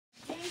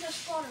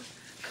water.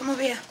 Come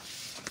over here.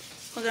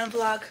 We're gonna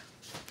vlog.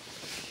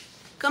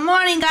 Good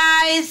morning,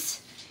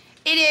 guys.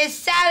 It is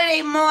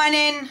Saturday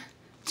morning,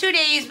 2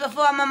 days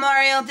before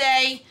Memorial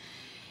Day.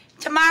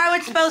 Tomorrow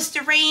it's supposed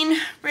to rain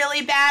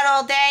really bad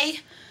all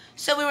day.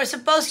 So we were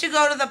supposed to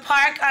go to the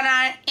park on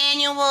our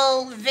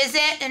annual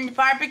visit and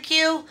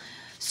barbecue.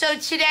 So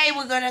today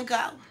we're gonna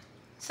go.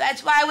 So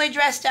that's why we're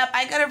dressed up.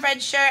 I got a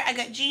red shirt, I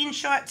got jean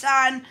shorts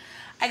on,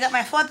 I got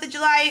my 4th of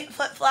July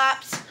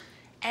flip-flops.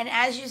 And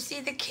as you see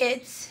the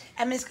kids,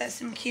 Emma's got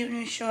some cute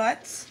new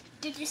shorts.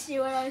 Did you see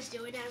what I was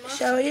doing, Emma?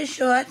 Show your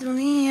shorts,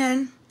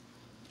 Leanne.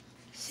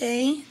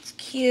 See, it's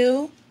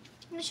cute.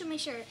 Let me show my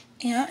shirt.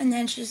 Yeah, and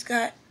then she's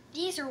got...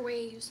 These are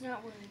waves,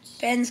 not words.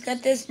 Ben's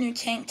got this new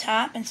tank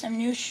top and some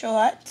new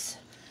shorts.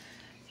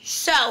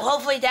 So,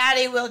 hopefully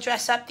Daddy will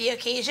dress up the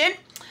occasion.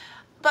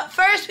 But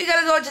first, we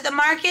gotta go to the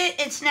market.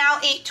 It's now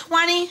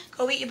 8:20.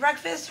 Go eat your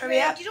breakfast.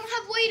 Hurry up. You don't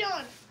have white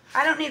on.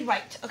 I don't need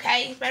white,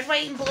 okay? Red,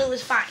 white, and blue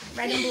is fine.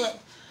 Red and blue.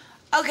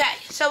 Okay,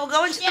 so we're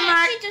going to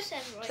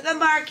the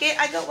market.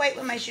 I got white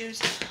with my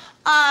shoes.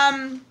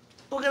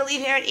 We're gonna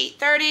leave here at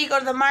 8:30. Go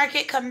to the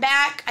market. Come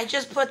back. I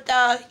just put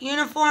the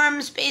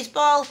uniforms,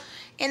 baseball,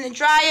 in the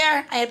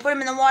dryer. I had put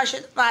them in the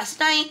washer last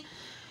night.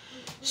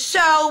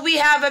 So we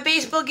have a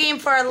baseball game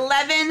for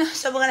 11.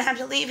 So we're gonna have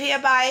to leave here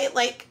by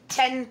like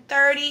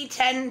 10:30,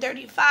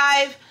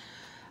 10:35.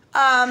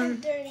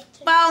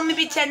 Well,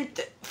 maybe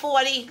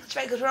 10:40. That's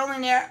right, because we're only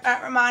near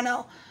at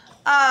Romano.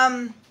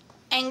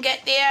 And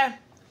get there.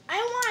 I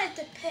wanted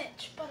to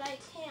pitch, but I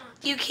can't.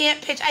 You can't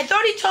pitch. I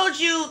thought he told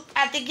you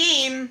at the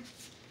game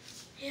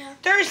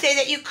Thursday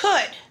that you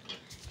could.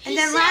 And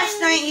then last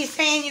night he's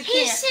saying you can't.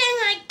 He's saying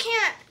I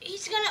can't.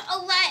 He's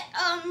gonna let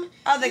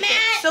other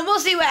kids. So we'll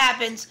see what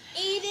happens.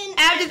 Aiden.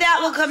 After that,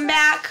 we'll come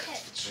back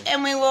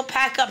and we will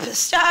pack up the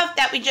stuff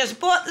that we just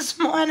bought this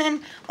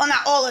morning. Well,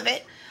 not all of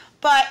it,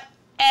 but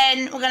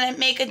and we're gonna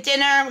make a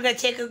dinner. We're gonna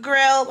take a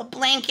grill, a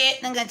blanket,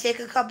 and I'm gonna take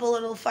a couple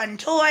little fun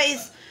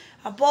toys,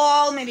 a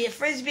ball, maybe a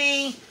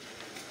frisbee,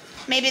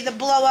 maybe the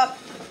blow up.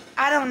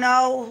 I don't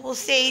know. We'll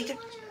see.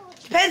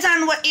 Depends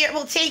on what year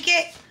we'll take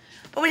it.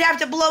 But we'd have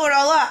to blow it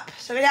all up.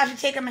 So we'd have to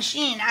take a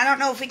machine. I don't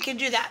know if we could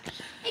do that.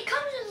 It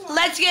comes with one.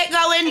 Let's get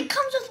going. It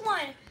comes with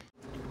one.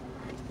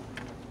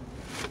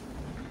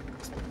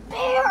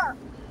 Bear.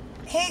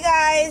 Hey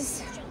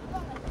guys.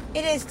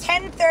 It is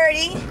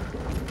 10:30.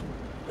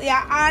 We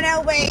are on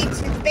our way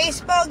to the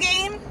baseball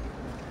game.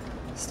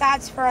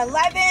 Starts for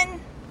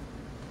 11.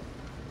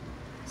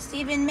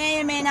 Steven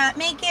may or may not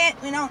make it.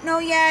 We don't know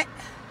yet.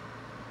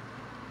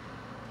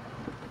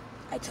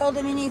 I told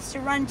him he needs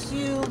to run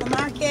to the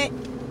market.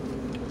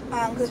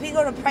 Because we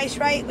go to Price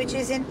Right, which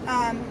isn't,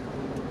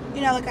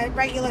 you know, like a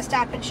regular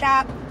Stop and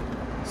Shop.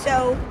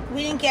 So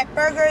we didn't get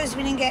burgers,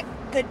 we didn't get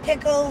good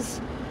pickles,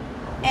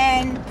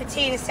 and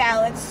potato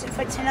salads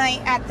for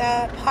tonight at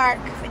the park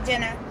for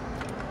dinner.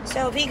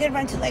 So if he could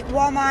run to like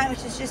Walmart,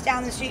 which is just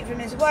down the street from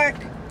his work,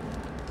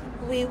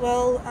 we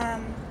will,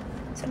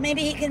 so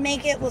maybe he can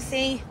make it, we'll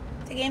see.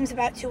 The game's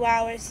about 2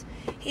 hours.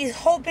 He's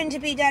hoping to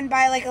be done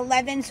by like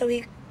 11, so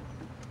he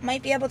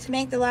might be able to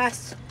make the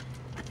last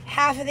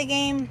half of the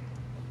game.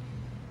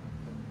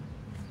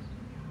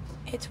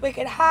 It's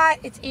wicked hot.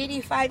 It's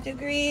 85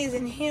 degrees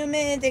and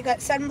humid. They got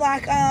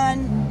sunblock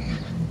on.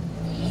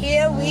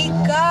 Here we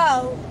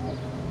go.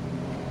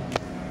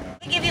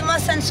 Let me give you more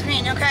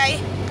sunscreen,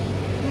 okay?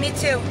 Me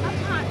too. I'm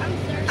hot. I'm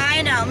thirsty.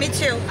 I know, me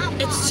too.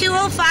 It's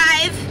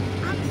 2:05.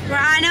 We're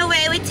on our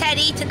way with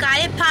Teddy to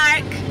Guided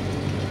Park.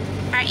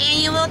 Our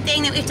annual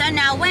thing that we've done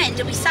now. When?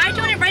 Did we start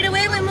doing it right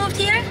away when we moved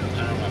here?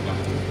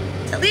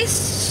 It's at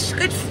least,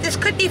 this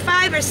could be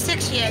 5 or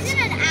 6 years. Is it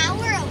an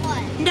hour or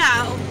what?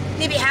 No.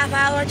 Maybe half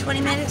hour, 20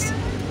 minutes.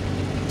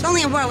 It's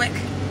only in Warwick.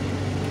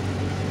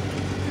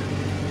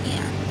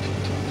 Yeah.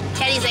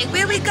 Teddy's like,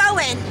 where are we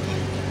going?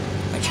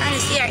 We're trying to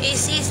see our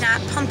AC's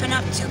not pumping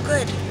up too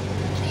good.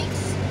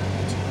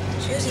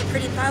 It's usually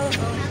pretty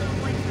powerful.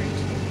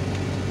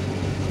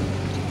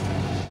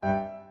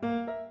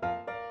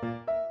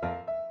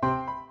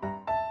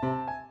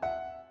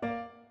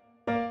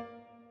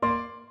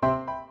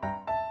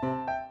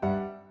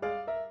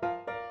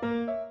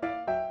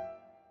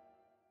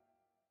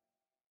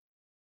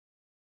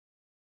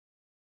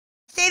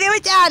 Stay there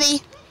with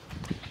Daddy.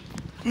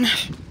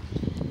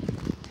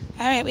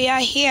 Alright, we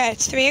are here.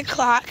 It's 3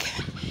 o'clock.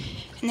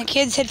 And the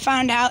kids had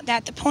found out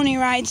that the pony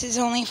rides is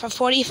only for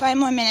 45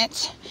 more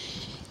minutes.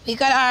 We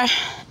got our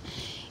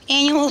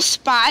annual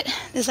spot.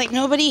 There's like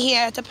nobody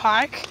here at the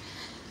park.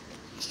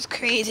 This is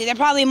crazy. They're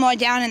probably more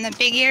down in the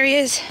big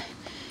areas.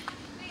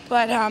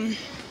 But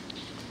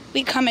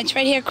we come, it's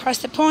right here across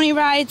the pony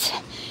rides.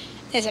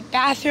 There's a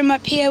bathroom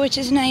up here, which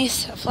is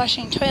nice. A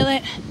flushing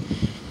toilet.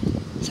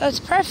 So it's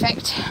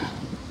perfect.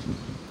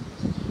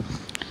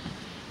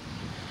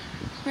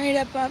 Right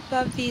up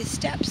above these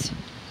steps.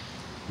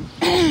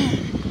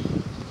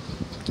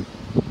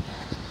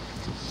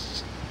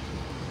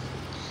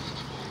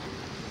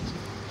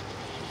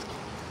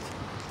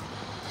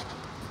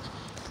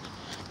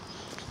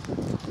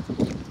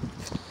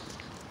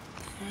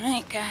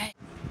 Alright, guys.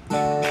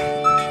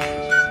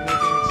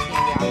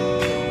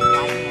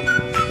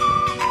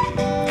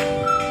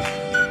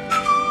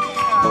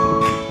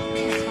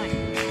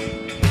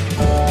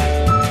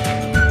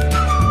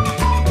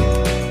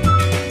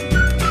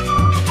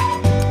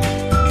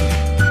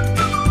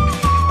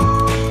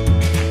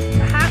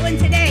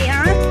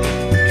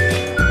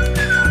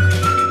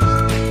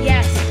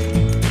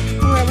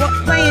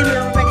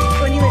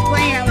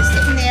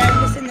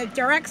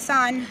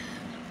 on.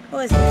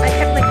 What was this? I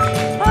kept like,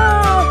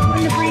 oh,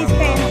 when the breeze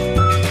came.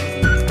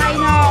 I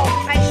know,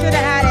 I should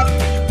have had it.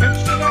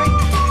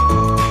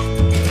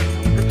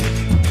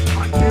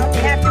 No, we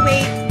have to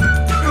wait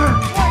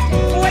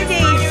 4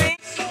 days.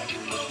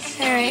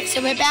 All right,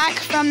 so we're back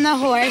from the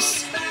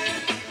horse.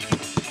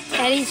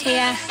 Eddie's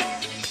here.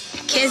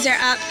 Kids are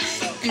up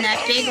in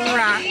that big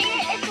rock.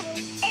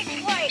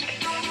 It's like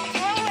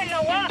throwing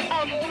a lot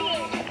of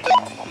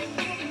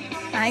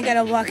leaves. I got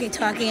a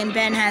walkie-talkie and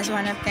Ben has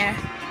one up there.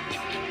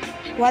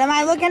 What am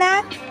I looking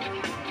at?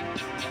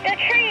 The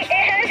tree, it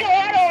has a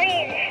lot of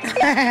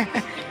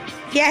leaves.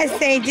 Yes,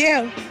 they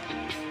do.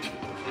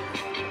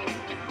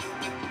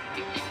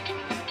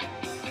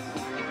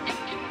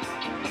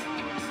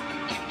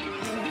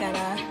 We got a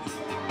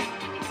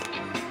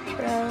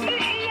road. You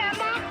see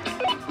Emma?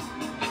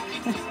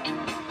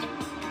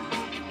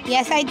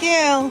 Yes, I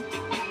do.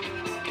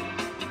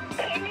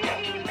 Can you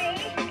see me?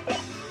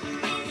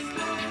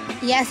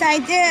 Yes, I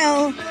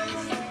do.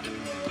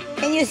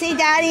 Can you see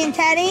Daddy and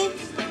Teddy?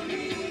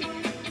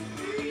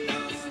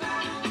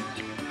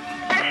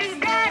 I see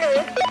Daddy.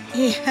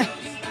 Yeah.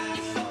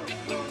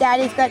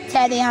 Daddy's got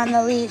Teddy on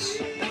the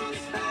leash.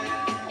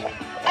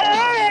 Oh,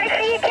 I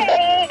see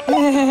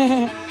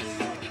Teddy.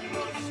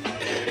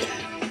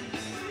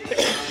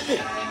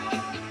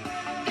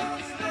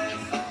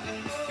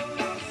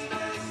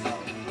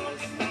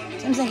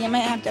 Seems like he might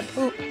have to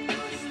poop.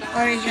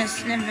 Or he's just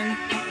sniffing.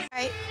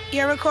 Alright,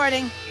 you're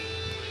recording.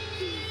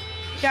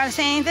 You gotta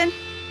say anything?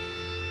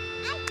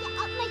 I get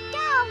up my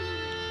dog.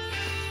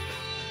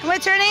 And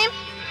what's her name?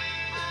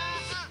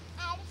 Addison.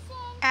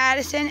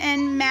 Addison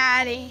and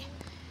Maddie.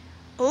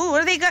 Ooh, what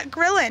do they got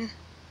grilling?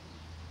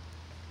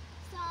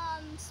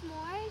 Some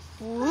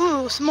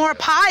s'mores. Ooh, some more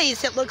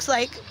pies, it looks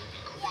like. Yeah,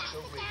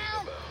 sit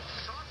down.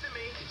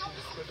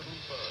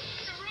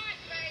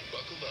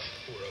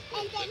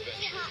 And then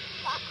they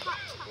hot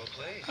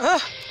chocolate.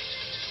 Ugh,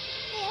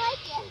 They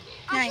like it.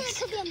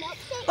 Nice. Also, it could be a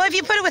milkshake. well, if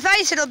you put it with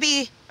ice, it'll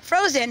be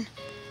frozen.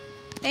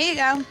 There you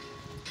go.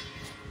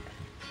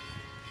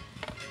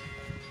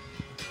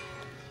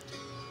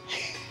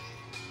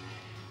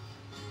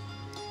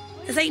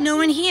 There's like no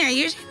one here.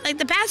 Usually, like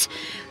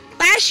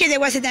last year there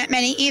wasn't that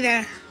many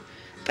either.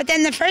 But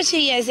then the first few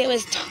years it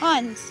was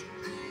tons.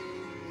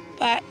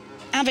 But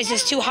I don't know if it's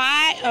just too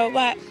hot or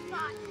what. Here,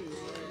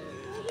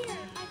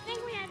 I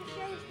think we had a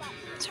show spot.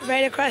 So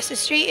right across the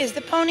street is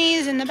the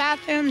ponies and the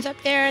bathrooms up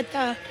there at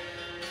the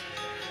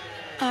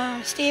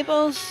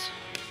stables.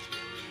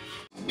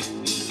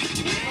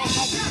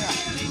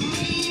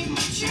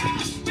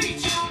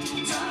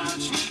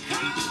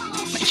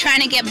 We're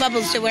trying to get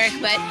Bubbles to work,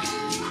 but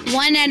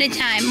one at a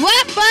time.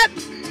 Whoop, whoop!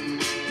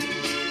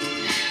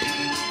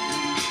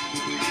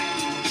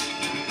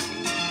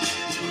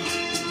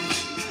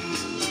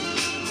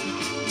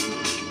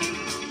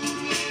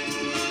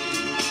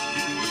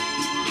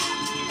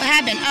 What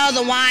happened? Oh,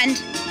 the wand.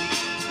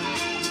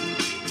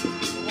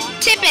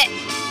 Tip it.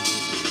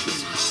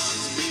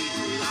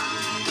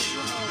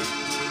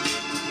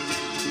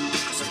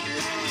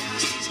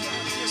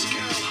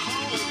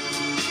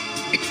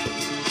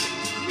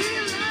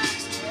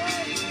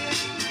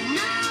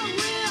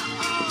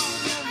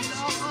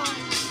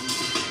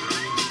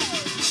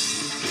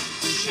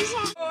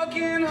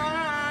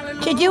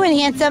 What you doing,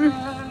 handsome?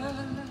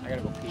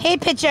 Hey,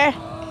 pitcher.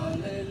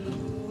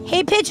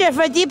 Hey, pitcher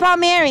for Deepaw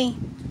Mary.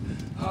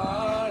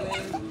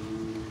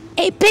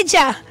 Hey,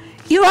 pitcher.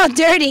 You all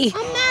dirty.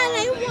 I'm mad.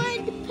 I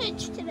wanted to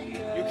pitch today.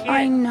 You can't.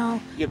 I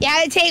know. You- You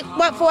gotta take,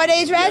 what, 4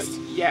 days rest?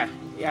 Yeah.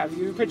 If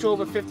you pitch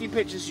over 50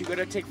 pitches, you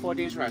gotta take 4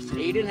 days rest.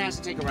 Aiden has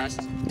to take a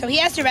rest. So he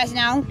has to rest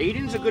now.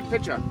 Aiden's a good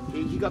pitcher.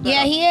 He got better.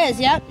 Yeah, he is.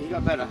 Yep, He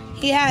got better.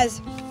 he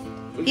has.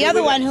 The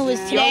other one who was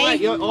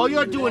today. All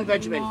you're doing,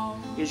 Benjamin,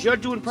 is you're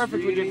doing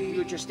perfect with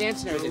your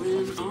stance and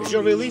everything. Is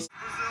your release.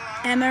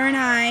 Emma and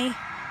I,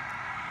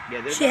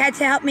 Yeah, she had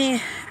to help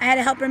me. I had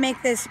to help her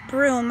make this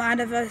broom out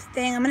of a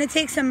thing. I'm gonna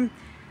take some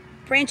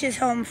branches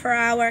home for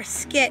our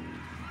skit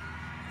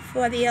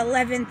for the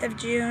 11th of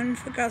June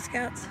for Girl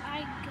Scouts.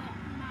 I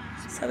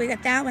got So we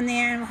got that one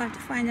there, and we'll have to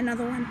find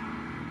another one.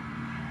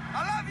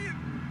 I love you.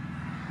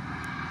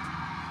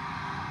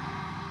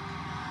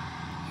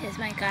 Here's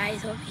my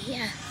guys over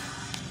here.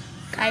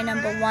 Guy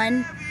number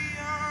 1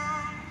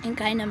 and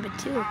guy number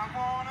 2.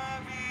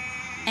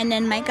 And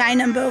then my guy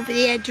number over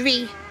there,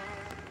 Dree.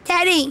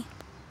 Teddy!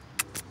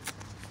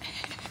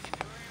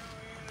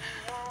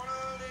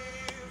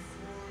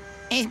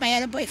 He's my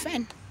other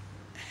boyfriend.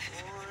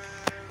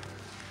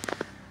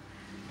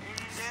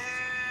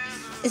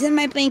 This is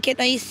my blanket,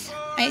 Ice.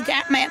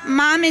 My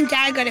mom and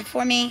dad got it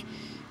for me.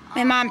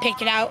 My mom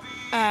picked it out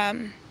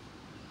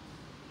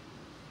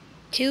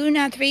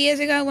 3 years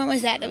ago. When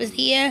was that? That was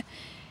the year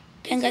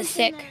Ben got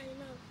sick.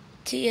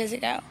 2 years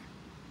ago.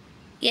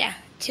 Yeah,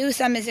 2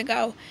 summers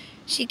ago.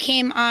 She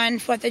came on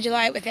 4th of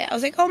July with it. I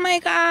was like, oh my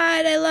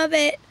God, I love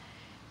it.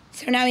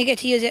 So now we get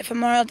to use it for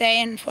Memorial Day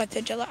and 4th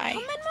of July.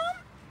 Come on, Mom.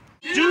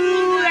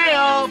 Do they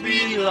all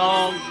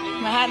belong?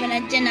 We're having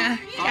a dinner.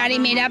 Daddy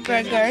made up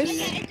burgers.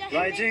 We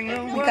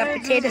got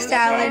potato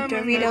salad,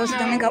 Doritos,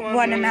 then we got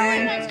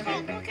watermelon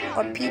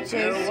or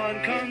peaches.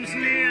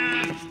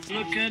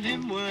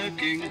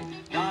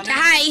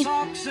 Hi.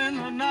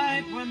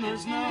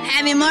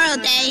 Happy Memorial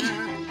Day.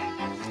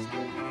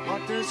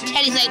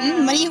 Teddy's like,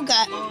 what do you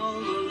got?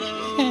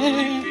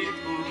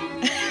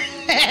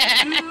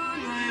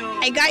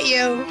 I got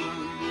you.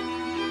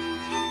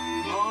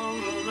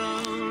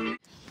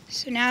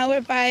 So now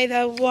we're by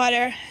the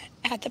water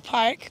at the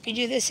park. We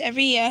do this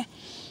every year.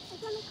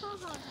 It's on the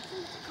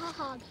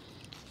Quahog.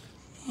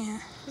 Yeah.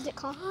 Is it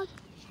Quahog?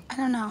 I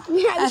don't know.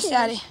 Yeah, Ask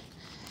Daddy.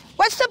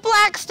 What's the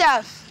black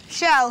stuff?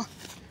 Shell.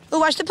 Oh,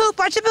 watch the poop.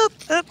 Watch the poop.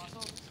 Oop.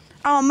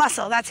 Oh, a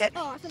mussel. That's it.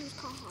 Oh, I thought it was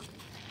Quahog.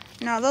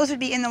 No, those would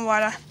be in the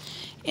water,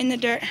 in the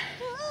dirt.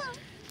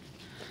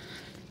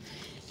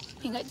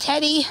 You got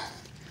Teddy.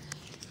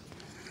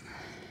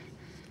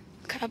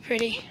 Look how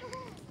pretty.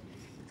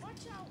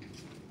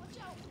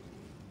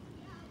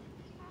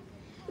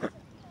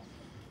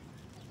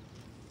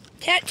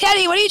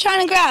 Teddy, what are you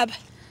trying to grab?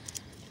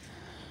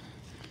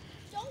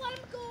 Don't let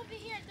him go over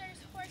here. There's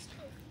horse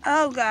poop.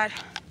 Oh, God.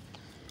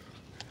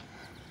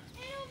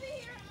 And over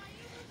here.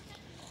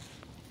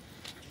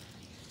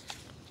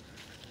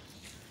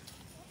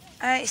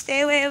 All right,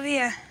 stay away over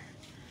here.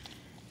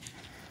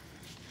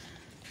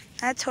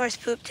 That's horse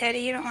poop, Teddy.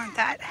 You don't want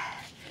that.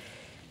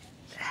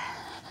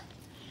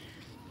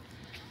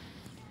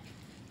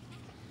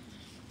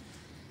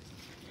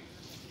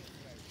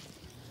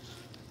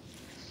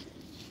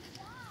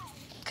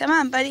 Come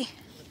on, buddy.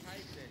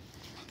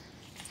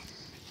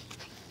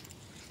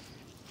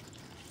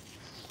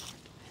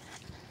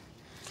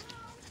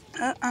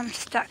 Oh, I'm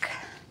stuck.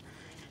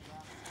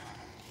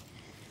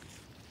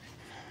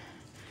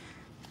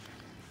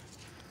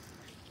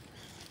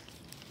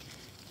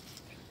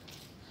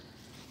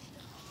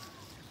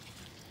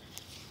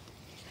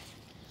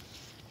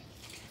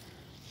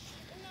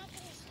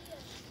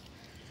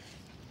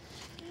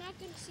 You're not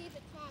going to see the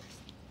crops.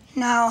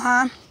 No,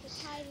 huh? The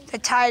tide is... The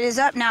tide is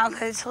up now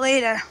because it's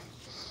later.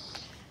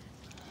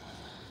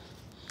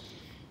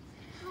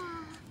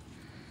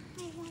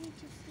 I wanted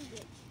to see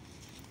it.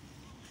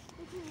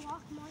 We can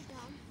walk more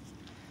down.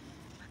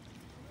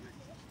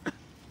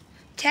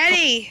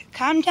 Teddy,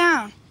 calm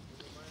down.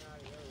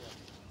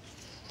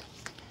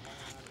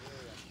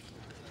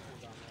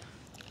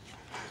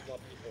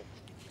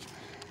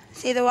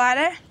 See the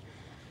water?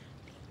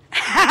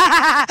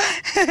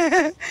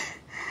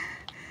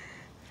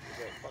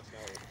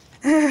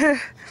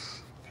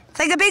 It's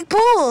like a big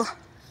pool.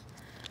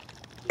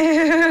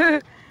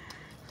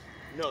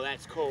 No,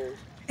 that's cold.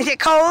 Is it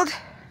cold?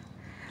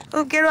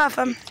 Oh, get off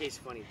him. It tastes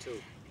funny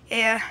too.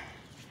 Yeah.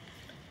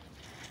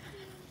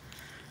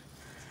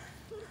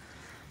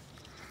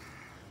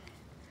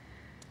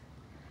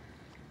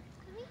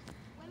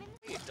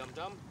 Hey,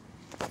 dum-dum.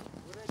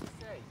 What did I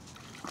say?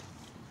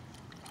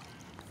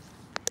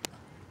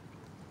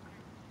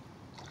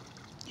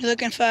 You're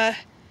looking for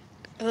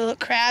little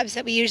crabs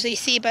that we usually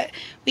see, but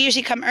we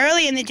usually come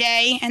early in the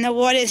day and the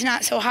water is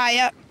not so high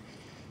up.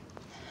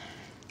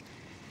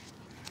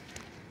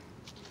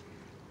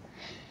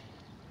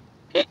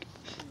 I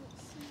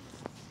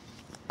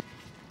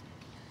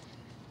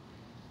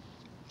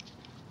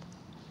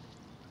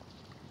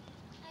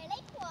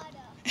like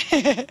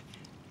water.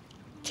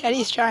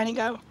 Teddy's trying to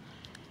go.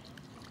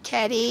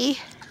 Teddy.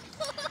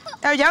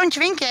 Oh, don't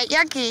drink it.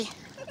 Yucky. Did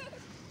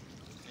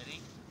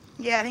he?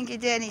 Yeah, I think he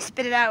did. He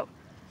spit it out.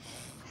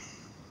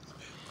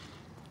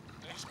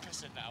 He's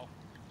pissing now.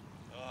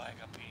 Oh, I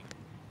got pee.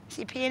 Is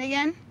he peeing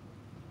again?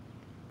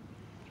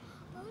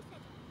 I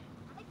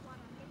like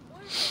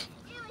water.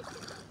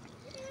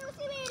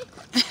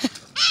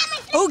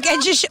 Oh,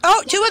 get your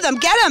oh, two of them.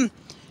 Get them.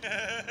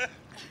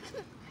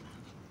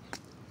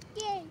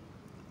 Yay.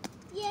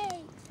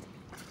 Yay.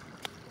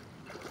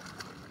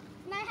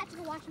 Now I have to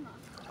go wash them off.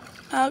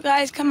 Oh,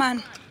 guys, come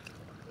on.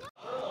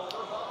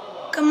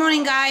 Good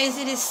morning, guys.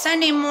 It is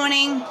Sunday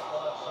morning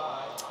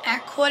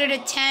at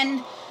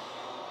 9:45.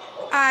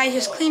 I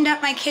just cleaned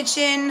up my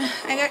kitchen.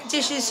 I got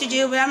dishes to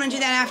do, but I'm going to do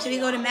that after we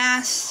go to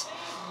Mass.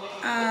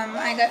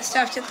 I got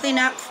stuff to clean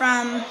up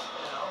from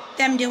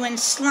them doing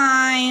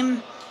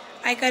slime.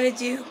 I got to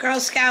do Girl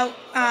Scout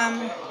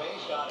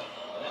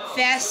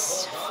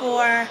vests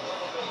for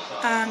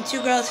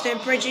two girls that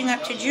are bridging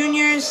up to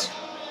juniors.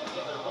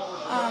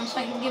 So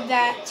I can give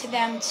that to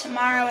them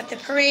tomorrow at the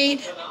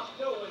parade.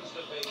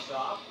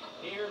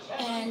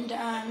 And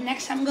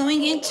next I'm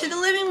going into the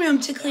living room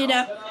to clean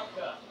up.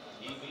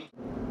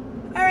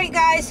 Alright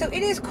guys, so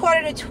it is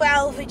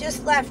 11:45. We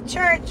just left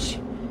church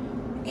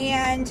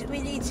and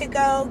we need to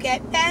go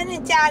get Ben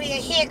and Daddy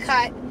a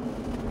haircut.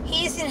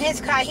 He's in his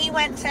car. He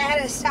went, so I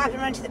had to stop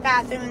and run to the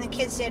bathroom and the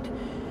kids did.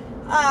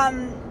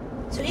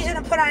 So he's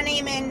going to put our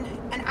name in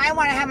and I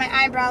want to have my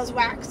eyebrows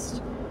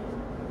waxed.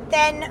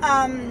 Then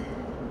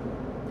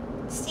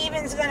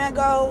Steven's going to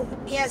go,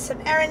 he has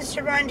some errands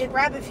to run to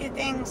grab a few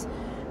things.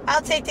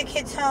 I'll take the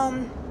kids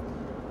home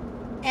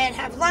and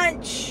have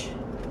lunch.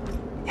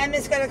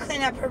 Emma's going to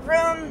clean up her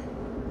room.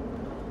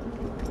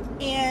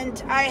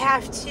 And I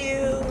have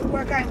to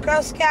work on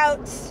Girl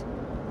Scouts.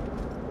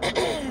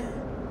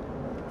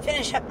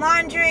 Finish up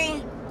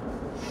laundry.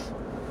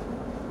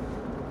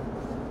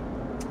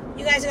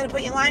 You guys are going to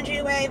put your laundry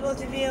away,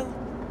 both of you.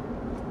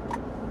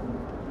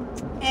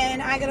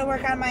 And I got to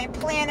work on my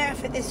planner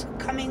for this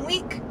coming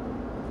week.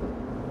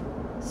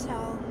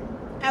 So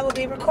I will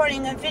be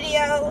recording a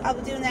video. I'll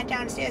be doing that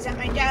downstairs at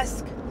my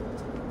desk.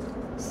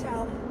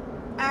 So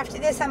after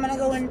this, I'm going to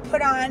go and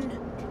put on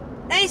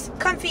a nice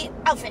comfy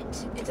outfit.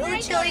 It's a little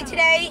chilly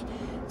today.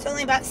 It's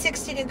only about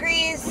 60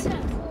 degrees.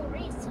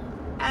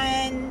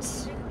 And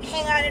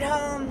hang out at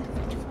home.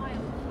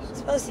 It's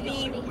supposed to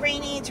be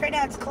rainy. Right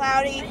now it's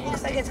cloudy.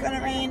 Looks like it's going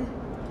to rain.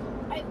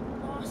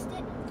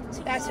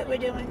 So that's what we're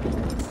doing.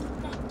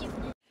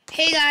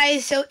 Hey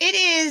guys, so it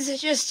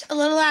is just a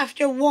little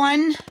after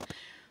 1.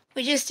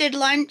 We just did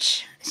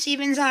lunch.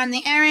 Steven's on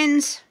the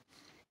errands.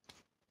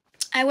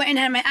 I went and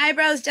had my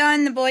eyebrows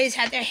done. The boys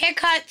had their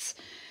haircuts.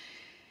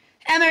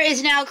 Emma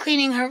is now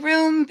cleaning her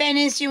room. Ben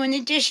is doing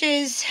the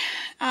dishes.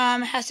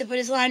 Has to put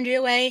his laundry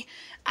away.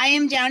 I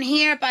am down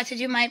here about to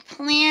do my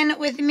plan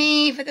with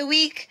me for the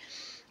week.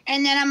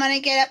 And then I'm going to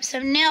get up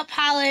some nail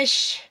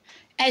polish.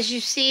 As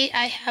you see,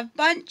 I have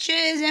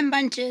bunches and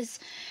bunches.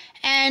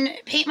 And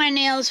paint my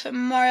nails for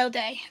Memorial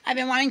Day. I've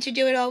been wanting to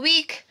do it all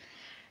week.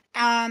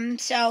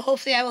 So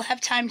hopefully I will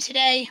have time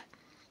today.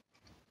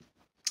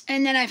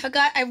 And then I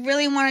forgot, I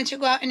really wanted to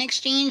go out and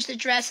exchange the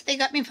dress they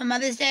got me for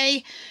Mother's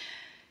Day.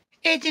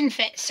 It didn't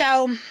fit.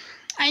 So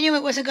I knew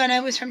it wasn't gonna.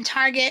 It was from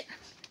Target.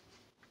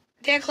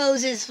 Their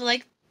clothes is for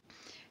like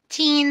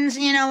teens,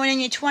 you know, when in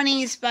your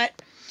 20s.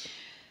 But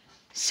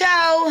so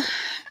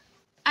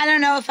I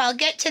don't know if I'll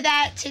get to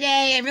that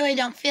today. I really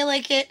don't feel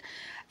like it.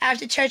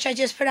 After church, I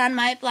just put on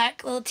my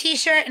black little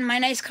t-shirt and my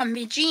nice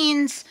comfy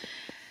jeans.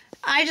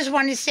 I just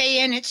wanted to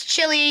stay in. It's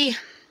chilly. It's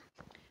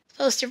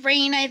supposed to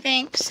rain, I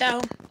think.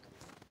 So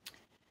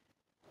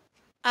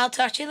I'll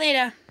talk to you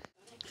later.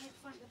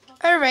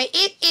 Alright,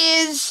 it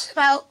is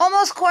about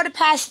almost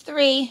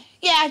 3:15.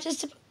 Yeah,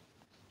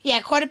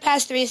 yeah,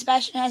 3:15.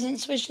 Sebastian hasn't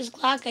switched his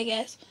clock, I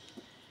guess.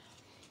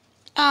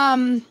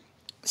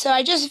 So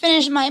I just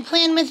finished my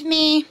plan with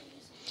me.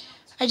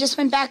 I just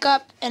went back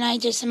up and I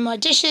did some more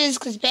dishes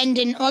because Ben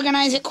didn't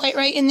organize it quite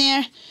right in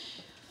there.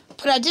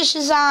 Put our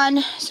dishes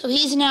on, so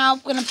he's now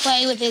going to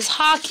play with his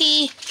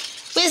hockey.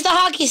 Where's the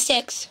hockey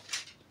sticks?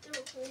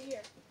 They're over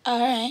here.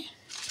 Alright.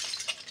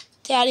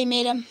 Daddy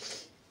made them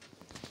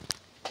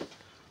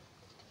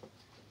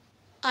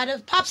out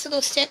of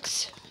popsicle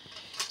sticks.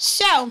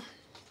 So,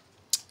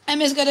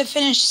 Emma's going to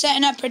finish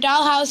setting up her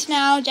dollhouse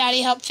now.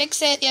 Daddy helped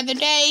fix it the other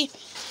day.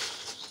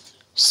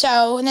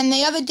 So, and then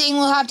the other thing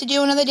we'll have to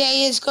do another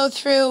day is go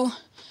through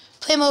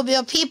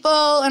Playmobil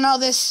people and all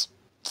this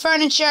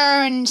furniture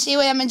and see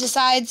what Emma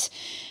decides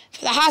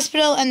for the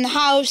hospital and the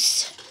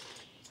house.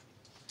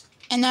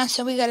 And that's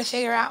what we got to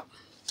figure out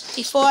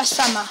before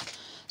summer.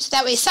 So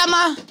that way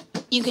summer,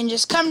 you can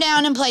just come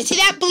down and play. See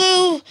that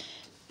blue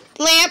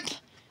lamp?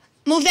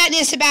 Move that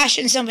near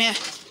Sebastian somewhere.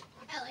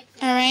 I like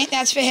that. All right,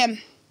 that's for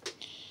him.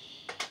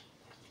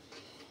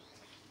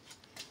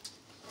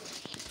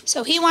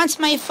 So he wants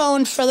my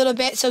phone for a little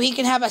bit so he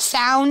can have a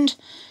sound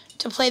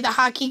to play the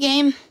hockey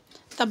game.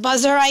 The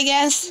buzzer, I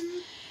guess.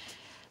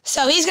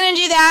 So he's going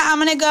to do that. I'm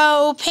going to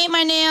go paint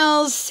my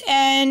nails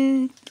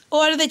and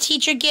order the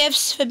teacher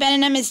gifts for Ben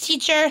and Emma's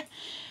teacher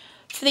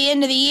for the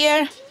end of the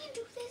year. Can you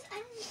do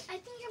this? I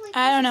think you're like...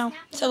 I don't know.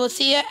 So we'll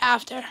see you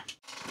after.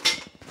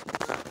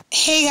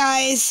 Hey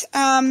guys.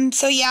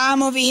 So yeah,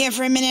 I'm over here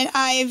for a minute.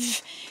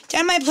 I've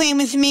done my plan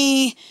with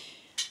me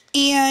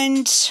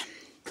and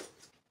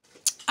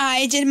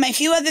I did my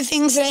few other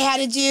things that I had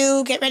to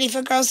do, get ready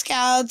for Girl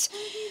Scouts,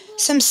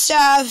 some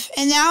stuff,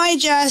 and now I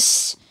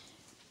just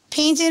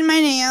painted my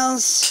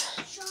nails.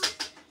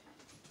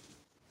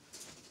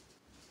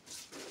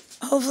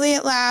 Hopefully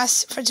it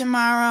lasts for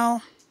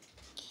tomorrow.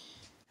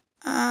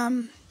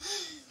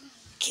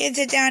 Kids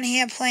are down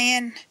here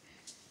playing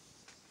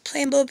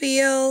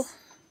Playmobil.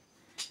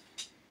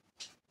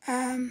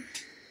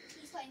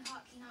 He's playing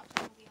hockey, not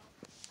Playmobil.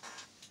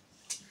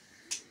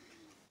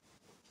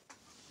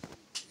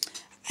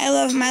 I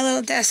love my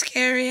little desk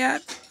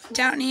area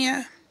down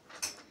here.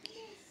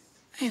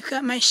 I've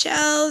got my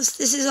shelves.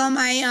 This is all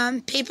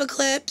my paper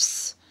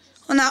clips.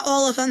 Well, not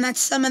all of them. That's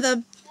some of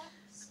the...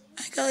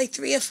 I got like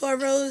 3 or 4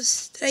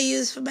 rows that I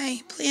use for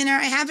my planner.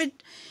 I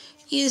haven't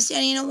used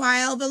any in a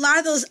while, but a lot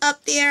of those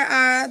up there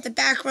are the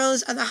back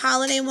rows are the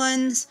holiday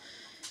ones.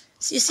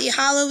 So you see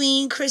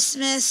Halloween,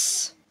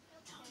 Christmas,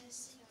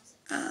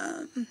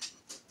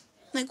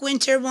 like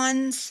winter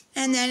ones,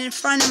 and then in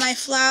front of my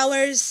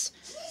flowers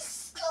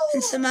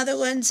and some other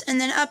ones. And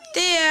then up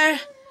there,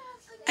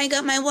 I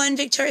got my one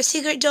Victoria's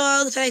Secret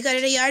dog that I got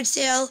at a yard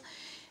sale,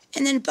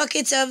 and then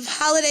buckets of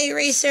holiday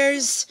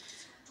erasers,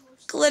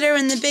 glitter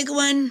in the big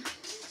one.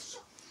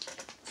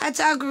 That's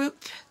our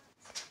group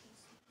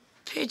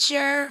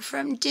picture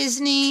from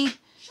Disney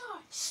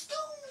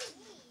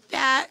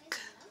back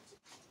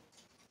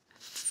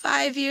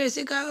 5 years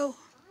ago.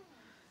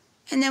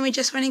 And then we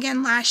just went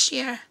again last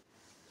year.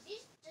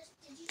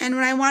 And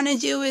what I want to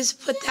do is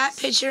put that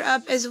picture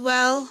up as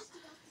well.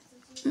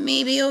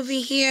 Maybe over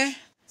here.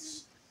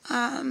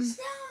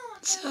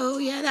 So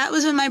yeah, that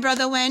was when my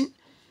brother went.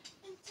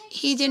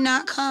 He did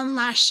not come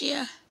last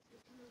year.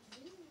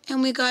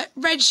 And we got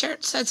red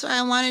shirts. That's what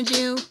I want to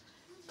do.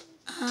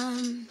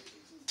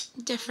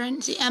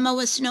 Different. See, Emma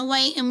was Snow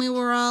White and we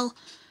were all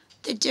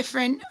the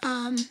different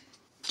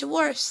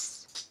dwarfs.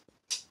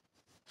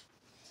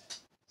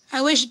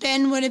 I wish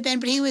Ben would have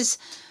been, but he was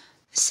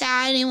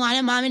sad and he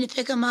wanted Mommy to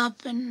pick him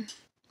up and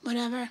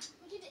whatever.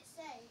 What did it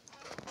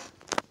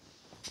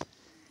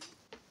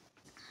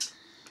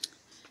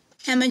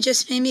say? Emma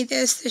just made me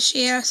this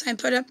year, so I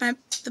put up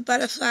the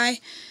butterfly.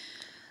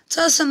 It's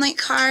also some like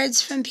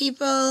cards from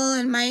people,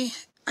 and I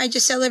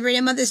just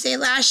celebrated Mother's Day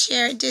last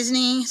year at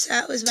Disney, so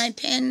that was my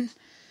pin.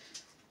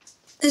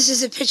 This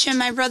is a picture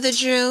my brother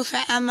drew for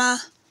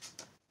Emma.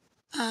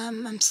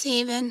 I'm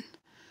saving.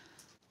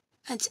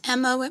 That's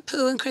Emma with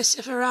Pooh and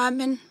Christopher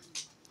Robin.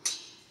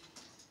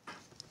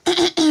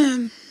 Is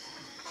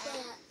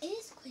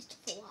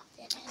Christopher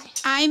Robin?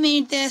 I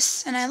made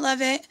this and I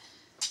love it.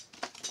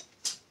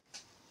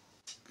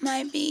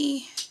 Might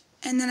be.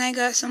 And then I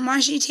got some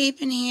washi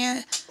tape in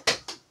here,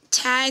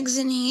 tags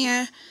in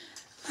here.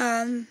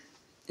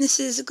 This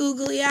is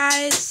googly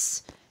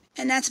eyes,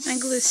 and that's my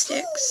glue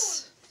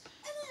sticks.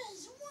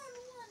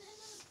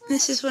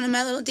 This is one of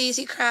my little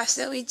daisy crafts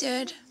that we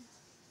did.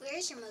 Where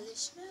is your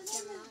mother's?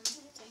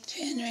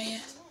 Pin right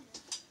here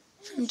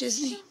from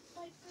Disney.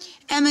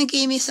 Emma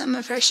gave me some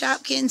of her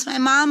Shopkins. My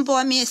mom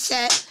bought me a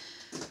set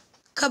a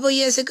couple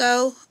years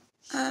ago.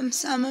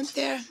 Some up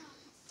there,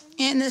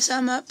 and there's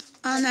some up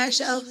on that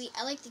shelf.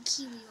 I like the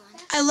kiwi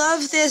one. I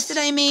love this that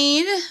I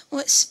made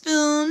with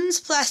spoons,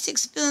 plastic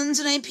spoons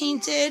that I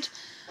painted.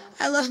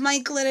 I love my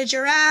glitter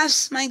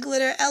giraffes, my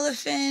glitter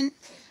elephant.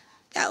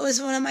 That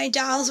was one of my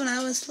dolls when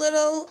I was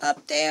little,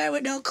 up there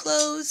with no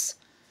clothes.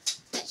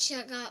 That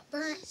shit got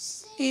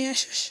burnt. Yeah,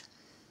 shush.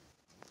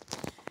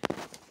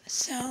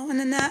 So, and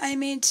then that I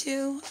made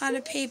too, out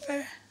of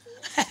paper.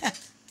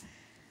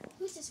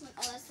 Who's this one?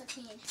 Oh, that's the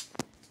queen.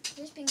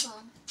 Where's ping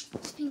pong?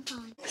 Where's ping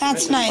pong?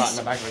 That's nice.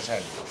 In the back of his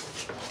head.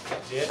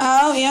 See it?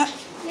 Oh, yeah.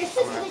 Your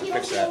sister that you don't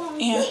Fix that.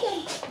 want. Yeah.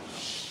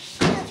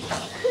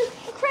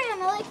 The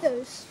crayon, I like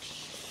those.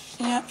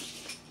 Yeah.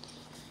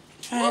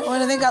 All right, what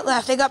do they got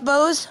left? They got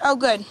bows? Oh,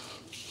 good.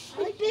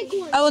 I like big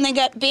ones. Oh, and they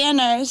got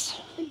banners.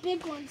 And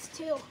big ones,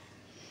 too.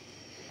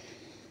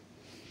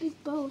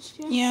 Big bows,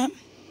 too. Yeah.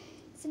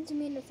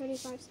 Centimeter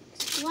 35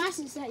 cents.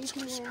 Glasses that you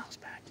can wear.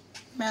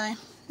 Really?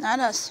 Not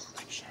us.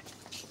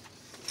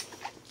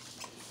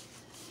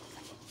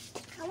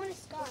 I want a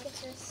scarf. Look at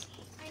this.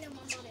 I know, Mom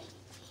bought it.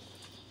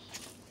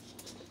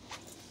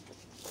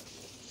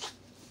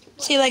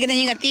 See, like, and then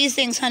you got these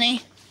things,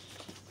 honey.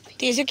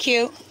 These are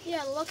cute.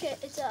 Yeah, look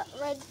at it's a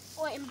red,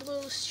 white, and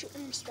blue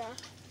shooting star.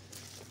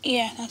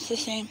 Yeah, that's the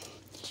same.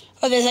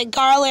 Oh, there's like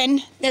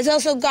garland. There's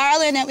also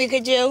garland that we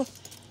could do.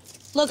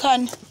 Look,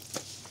 hon.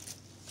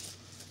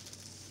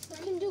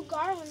 I can do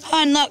garland.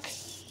 Hon, look.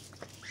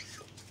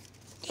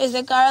 There's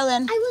a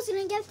garland. I was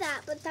gonna get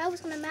that, but that was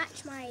gonna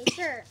match my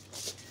shirt.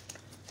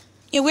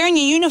 You're wearing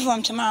your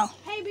uniform tomorrow.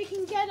 Hey, we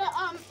can get a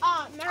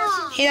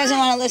American. He doesn't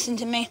want to listen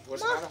to me.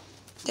 What's the matter?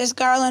 There's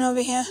garland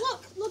over here.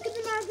 Look at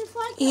the American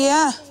flag.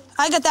 Yeah,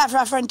 I got that for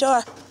our front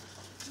door.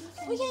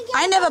 We can get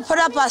I it never for the put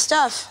up army. our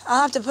stuff.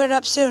 I'll have to put it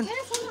up soon Get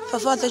it for the for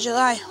army 4th of truck.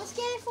 July. Let's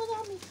get it for the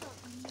army truck.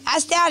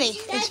 Ask Daddy.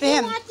 It's for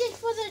him. Want it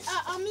for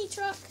the army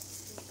truck.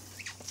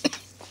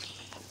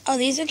 Oh,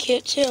 these are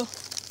cute too.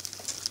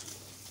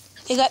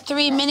 They got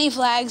 3 mini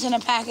flags in a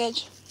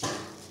package.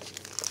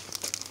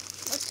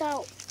 Watch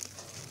out.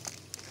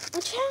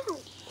 Watch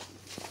out.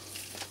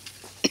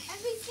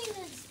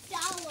 Everything is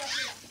dollar.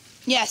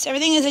 Yes,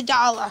 everything is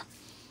 $1.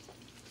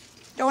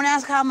 Don't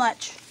ask how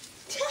much.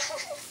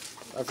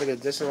 I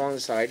figured this along the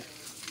side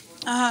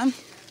Uh-huh.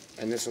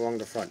 and this along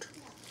the front.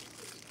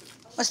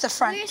 What's the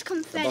front? Where's The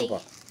confetti?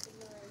 bumper.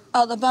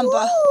 Oh, the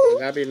bumper.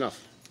 That'd be enough.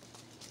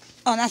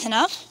 Oh, that's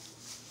enough?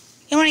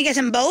 You want to get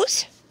some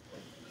bows?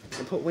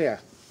 And put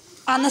where?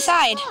 On the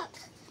side. Look.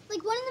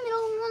 Like one in the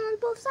middle and one on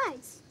both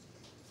sides.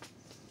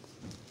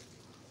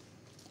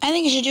 I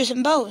think you should do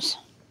some bows.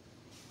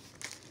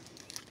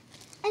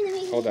 And then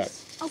we Hold that.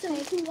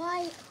 Okay.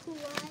 Hawaii.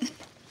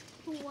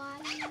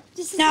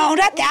 This is No, it.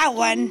 not that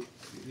one.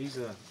 These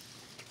are...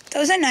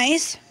 Those are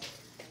nice.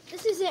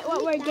 This is it.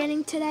 What we're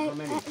getting today How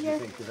many at do you your.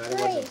 think? 'Cause I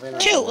wasn't planning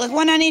on- 2, like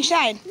one on each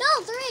side. No,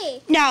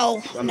 3.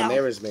 No, On the no.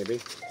 mirrors,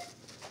 maybe.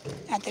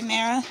 At the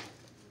mirror.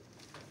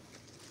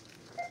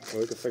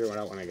 Well, we can figure it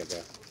out when I get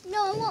there.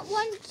 No, I want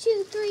 1,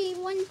 2, 3.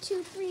 1,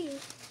 2, 3.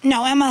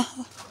 No, Emma.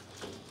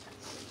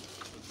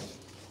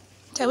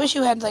 I wish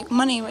you had like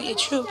money with your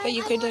troop that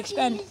you could like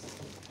spend.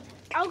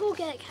 I'll go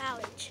get a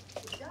couch.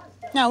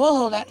 No, we'll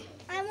hold it.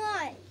 I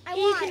want.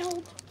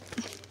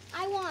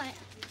 I want.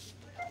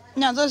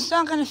 No, those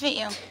not gonna fit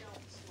you.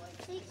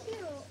 They're cute.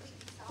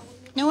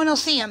 No one will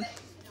see them.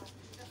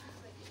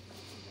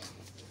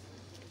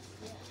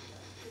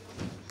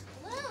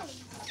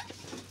 Balloons.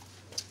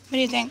 What do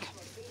you think?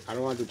 I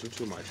don't want to do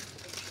too much.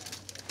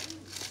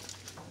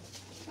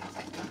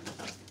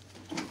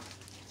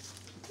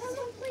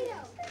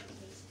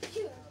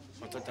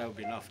 I thought that would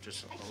be enough,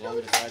 just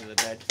along the side of the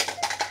bed.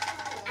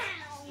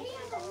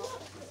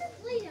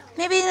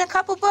 Maybe in a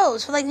couple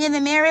bows for like near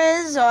the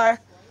mirrors or.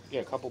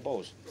 Yeah, a couple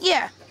bows.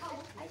 Yeah.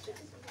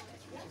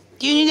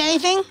 Do you need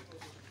anything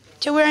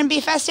to wear and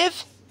be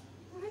festive?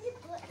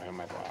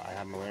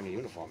 I'm wearing a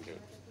uniform, dude.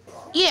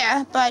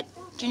 Yeah, but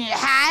do you need a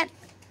hat?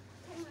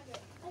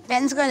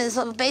 Ben's got his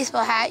little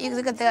baseball hat. You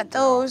could get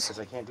those. Because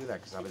I can't do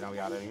that because I'll be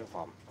out of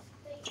uniform.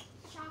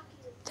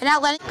 They're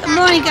not letting. Good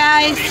morning,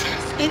 guys.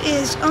 It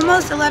is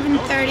almost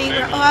 11:30.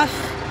 We're off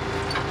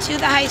to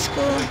the high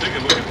school.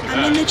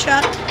 I'm in the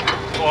truck.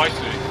 Oh, I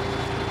see.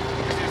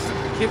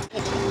 Kids,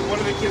 one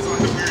of the kids will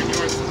end up wearing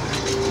yours.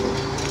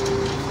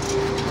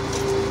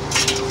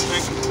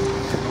 Thank you.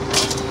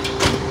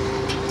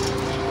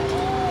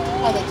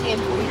 Oh, the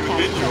tambourine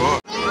cat.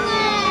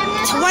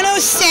 It's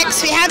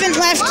 1:06. We haven't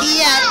left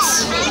yet.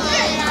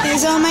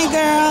 There's all my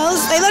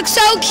girls. They look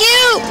so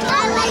cute.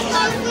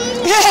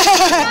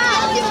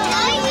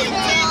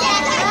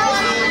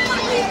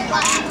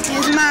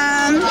 Here's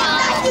Mom.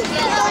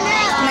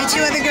 My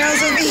two other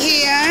girls over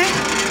here.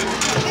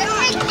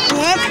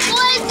 Whoop.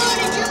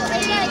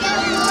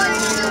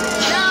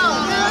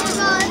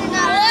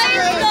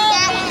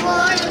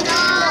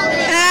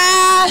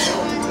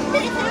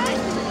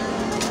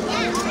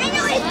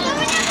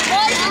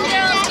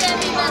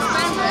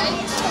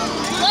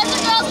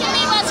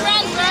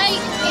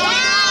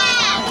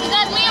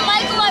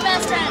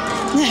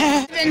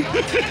 Woo!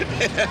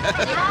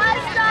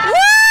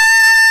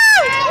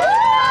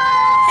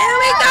 Here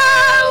we go!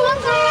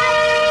 Woo!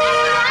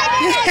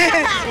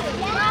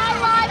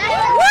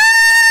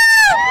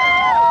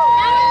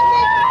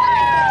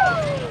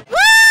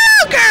 Woo!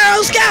 Girl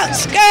Scouts!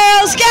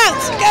 Girl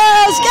Scouts!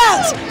 Girl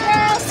Scouts!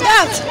 Girl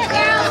Scouts!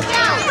 Girl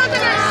Scouts!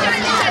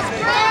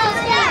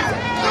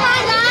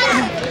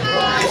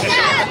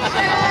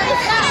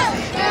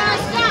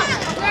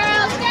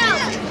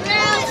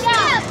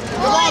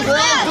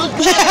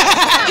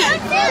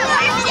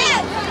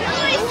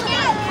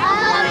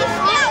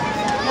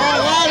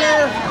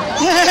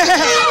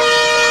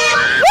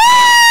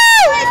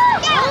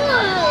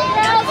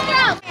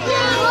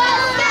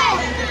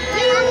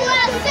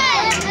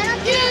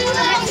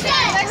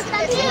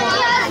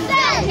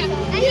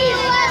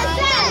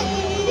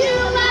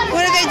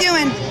 What are they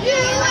doing?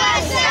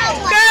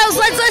 Girls,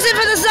 let's listen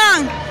for the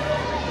song.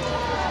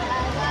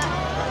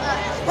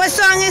 What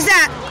song is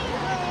that?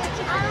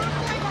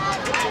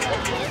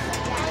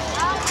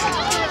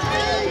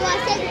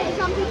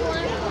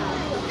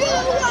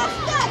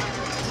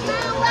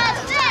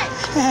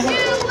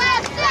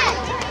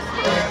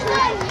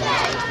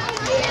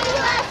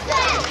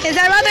 Is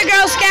our other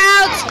Girl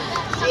Scouts?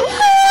 Woo!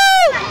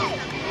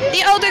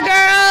 The older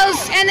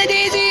girls and the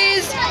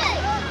daisies.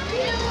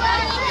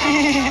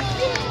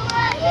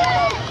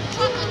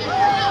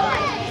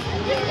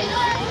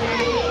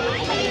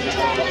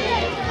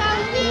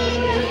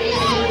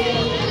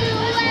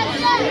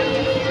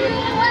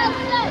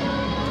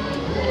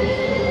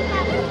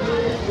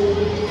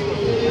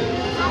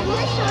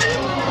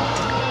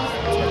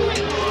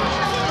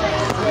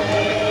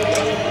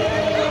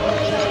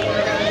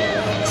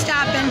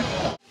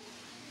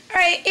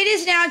 It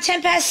is now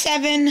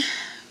 7:10.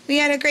 We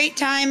had a great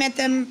time at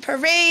the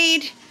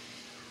parade,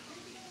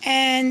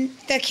 and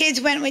the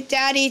kids went with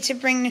Daddy to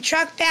bring the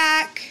truck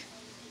back.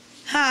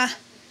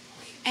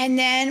 And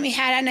then we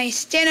had a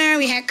nice dinner.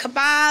 We had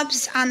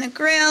kebabs on the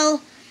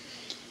grill.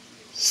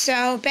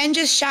 So Ben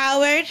just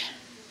showered.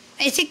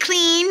 Nice and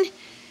clean.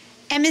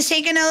 Emma's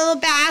taking a little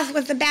bath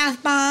with the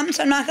bath bomb,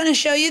 so I'm not going to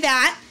show you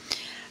that.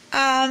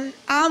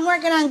 I'm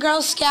working on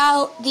Girl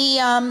Scout.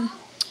 The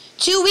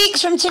 2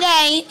 weeks from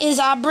today is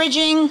our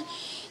bridging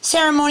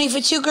ceremony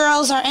for 2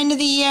 girls, our end of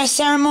the year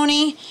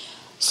ceremony.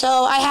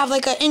 So I have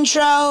like an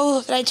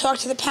intro that I talk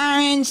to the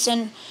parents,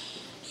 and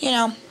you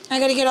know, I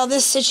got to get all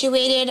this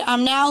situated.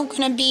 I'm now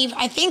going to be,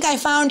 I think I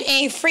found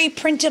a free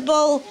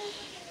printable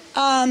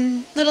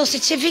little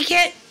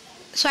certificate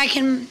so I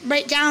can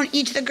write down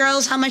each of the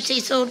girls how much they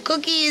sold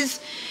cookies.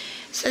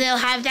 So they'll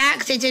have that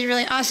because they did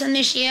really awesome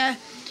this year.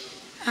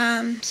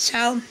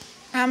 So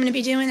I'm going to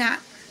be doing that.